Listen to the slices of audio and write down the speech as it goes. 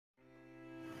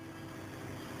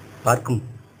பார்க்கும்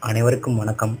அனைவருக்கும்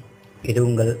வணக்கம். இது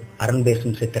உங்கள் அரண்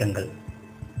பேசும் சித்திரங்கள்.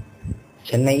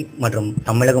 சென்னை மற்றும்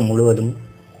தமிழகம் முழுவதும்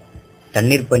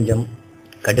தண்ணீர் பஞ்சம்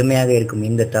கடுமையாக இருக்கும்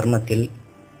இந்த தருணத்தில்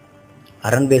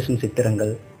அரண் பேசும்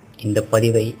சித்திரங்கள் இந்த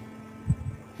பதிவை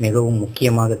மிகவும்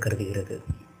முக்கியமாக கருதுகிறது.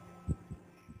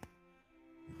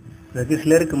 வெகு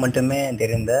சிலருக்கு மட்டுமே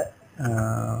தெரிந்த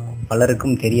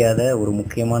பலருக்கும் தெரியாத ஒரு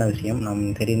முக்கியமான விஷயம், நாம்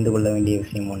தெரிந்து கொள்ள வேண்டிய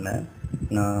விஷயம் ஒன்று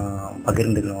நான்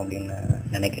பகிர்ந்துக்கணும் அப்படின்னு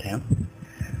நினைக்கிறேன்.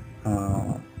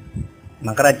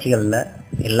 நகராட்சிகளில்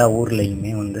எல்லா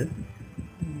ஊர்லேயுமே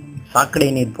சாக்கடை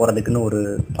நீர் போகிறதுக்குன்னு ஒரு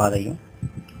பாதையும்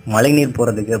மழை நீர்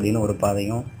போகிறதுக்கு அப்படின்னு ஒரு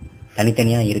பாதையும்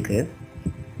தனித்தனியாக இருக்குது.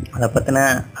 அதை பற்றின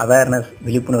அவேர்னஸ்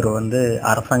விழிப்புணர்வு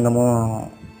அரசாங்கமும்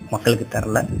மக்களுக்கு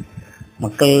தரல.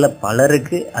 மக்களில்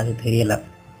பலருக்கு அது தெரியலை.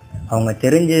 அவங்க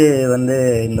தெரிஞ்சு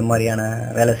இந்த மாதிரியான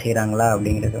வேலை செய்கிறாங்களா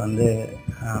அப்படிங்கிறது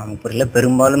புரியல.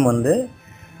 பெரும்பாலும்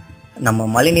நம்ம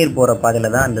மழைநீர் போகிற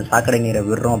பாதையில் தான் அந்த சாக்கடை நீரை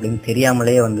விடுறோம் அப்படின்னு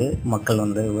தெரியாமலே மக்கள்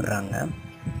விடுறாங்க.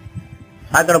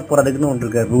 சாக்கடை போகிறதுக்குன்னு ஒன்று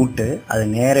இருக்க ரூட்டு, அது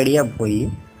நேரடியாக போய்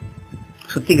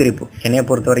சுத்திகரிப்பு, சென்னையை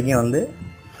பொறுத்த வரைக்கும்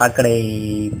சாக்கடை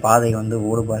பாதை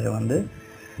ஓடுபாதை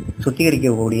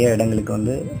சுத்திகரிக்கக்கூடிய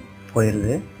இடங்களுக்கு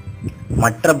போயிடுது.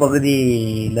 மற்ற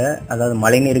பகுதியில், அதாவது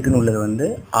மழைநீருக்குன்னு உள்ளது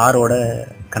ஆறோட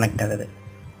கனெக்ட் ஆகுது.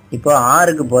 இப்போ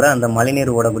ஆறுக்கு போகிற அந்த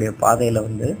மழைநீர் ஓடக்கூடிய பாதையில்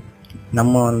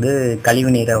நம்ம கழிவு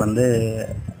நீரை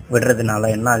விடுறதுனால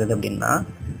என்ன ஆகுது அப்படின்னா,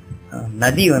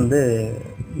 நதி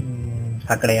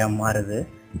சாக்கடையாக மாறுது.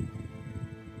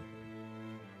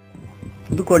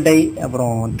 புதுக்கோட்டை,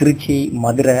 அப்புறம் திருச்சி,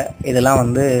 மதுரை இதெல்லாம்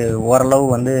ஓரளவு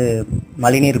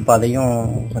மழைநீர் பாதையும்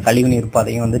கழிவு நீர்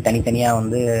பாதையும்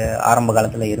தனித்தனியாக ஆரம்ப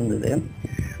காலத்தில் இருந்தது.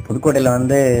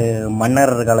 புதுக்கோட்டையில்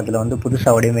மன்னர் காலத்தில்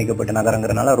புதுசாக வடிவமைக்கப்பட்ட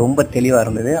நகரங்கிறதுனால ரொம்ப தெளிவாக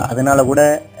இருந்தது. அதனால கூட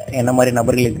என்ன மாதிரி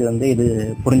நபர்களுக்கு இது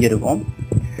புரிஞ்சிருக்கும்.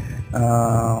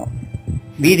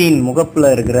 வீதியின்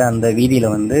முகப்பில் இருக்கிற அந்த வீதியில்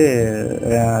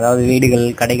அதாவது வீடுகள்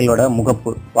கடைகளோட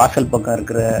முகப்பு வாசல் பக்கம்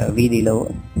இருக்கிற வீதியில்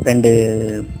 2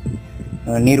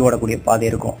 நீர் ஓடக்கூடிய பாதை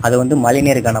இருக்கும். அது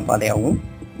மழைநீருக்கான பாதையாகவும்,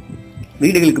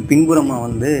 வீடுகளுக்கு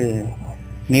பின்புறமாக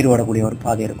நீர் ஓடக்கூடிய ஒரு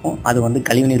பாதை இருக்கும். அது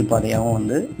கழிவுநீர் பாதையாகவும்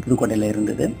புதுக்கோட்டையில்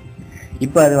இருந்தது.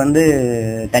 இப்போ அது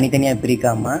தனித்தனியாக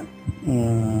பிரிக்காமல்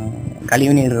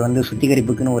கழிவுநீர்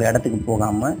சுத்திகரிப்புக்குன்னு ஒரு இடத்துக்கு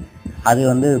போகாமல் அது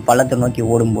பள்ளத்தை நோக்கி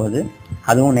ஓடும்போது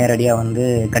அதுவும் நேரடியாக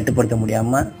கட்டுப்படுத்த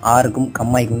முடியாமல் ஆறுக்கும்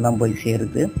கம்மாய்க்கும் தான் போய்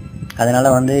சேருது.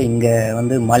 அதனால் இங்கே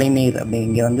மழைநீர்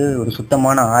இங்கே ஒரு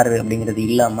சுத்தமான ஆறு அப்படிங்கிறது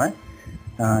இல்லாமல்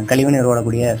கழிவுநீர்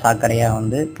ஓடக்கூடிய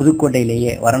சாக்கடையாக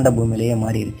புதுக்கோட்டையிலேயே வறண்ட பூமியிலேயே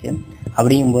மாறிடுச்சு.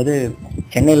 அப்படிங்கும்போது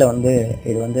சென்னையில்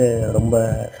இது ரொம்ப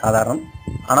சாதாரணம்.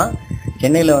 ஆனால்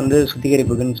சென்னையில்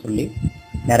சுத்திகரிப்புக்குன்னு சொல்லி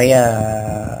நிறையா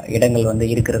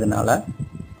இடங்கள் இருக்கிறதுனால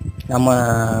நம்ம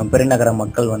பெருநகர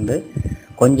மக்கள்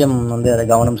கொஞ்சம் அதை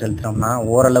கவனம் செலுத்தினோம்னா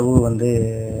ஓரளவு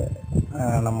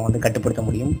நம்ம கட்டுப்படுத்த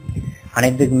முடியும்.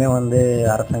 அனைத்துக்குமே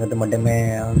அரசாங்கத்தை மட்டுமே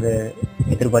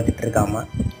எதிர்பார்த்துட்டு இருக்காமல்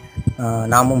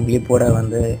நாமும் விழிப்போட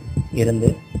இருந்து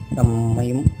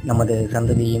நம்மையும் நமது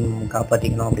சந்ததியையும்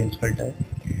காப்பாற்றிக்கணும் அப்படின்னு சொல்லிட்டு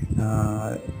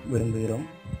விரும்புகிறோம்.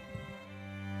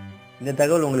 இந்த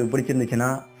தகவல் உங்களுக்கு பிடிச்சிருந்துச்சுன்னா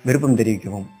விருப்பம்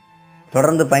தெரிவிக்கவும்.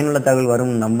 தொடர்ந்து பயனுள்ள தகவல்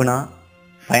வரும் நம்பினா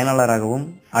பயனாளராகவும்,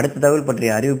 அடுத்த தகவல்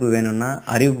பற்றிய அறிவிப்பு வேணும்னா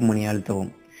அறிவிப்பு மணி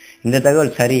அழுத்தவும். இந்த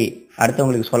தகவல் சரி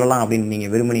அடுத்தவங்களுக்கு சொல்லலாம் அப்படின்னு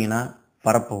நீங்கள் விரும்புனீங்கன்னா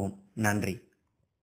பரப்பவும். நன்றி.